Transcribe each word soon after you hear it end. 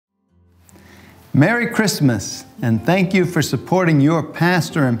Merry Christmas, and thank you for supporting your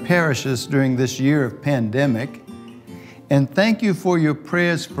pastor and parishes during this year of pandemic. And thank you for your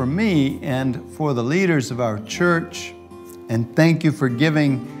prayers for me and for the leaders of our church. And thank you for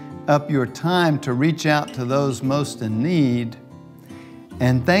giving up your time to reach out to those most in need.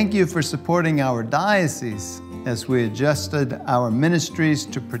 And thank you for supporting our diocese as we adjusted our ministries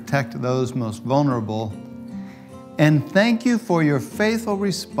to protect those most vulnerable. And thank you for your faithful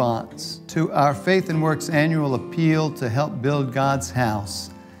response to our Faith and Works annual appeal to help build God's house.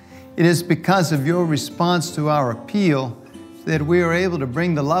 It is because of your response to our appeal that we are able to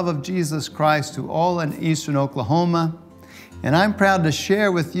bring the love of Jesus Christ to all in eastern Oklahoma. And I'm proud to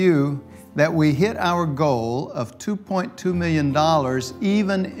share with you that we hit our goal of $2.2 million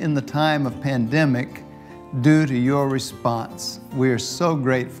even in the time of pandemic due to your response. We are so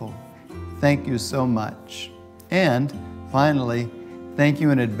grateful. Thank you so much. And finally, thank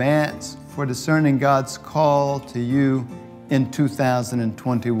you in advance for discerning God's call to you in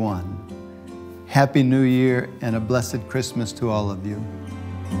 2021. Happy New Year and a blessed Christmas to all of you.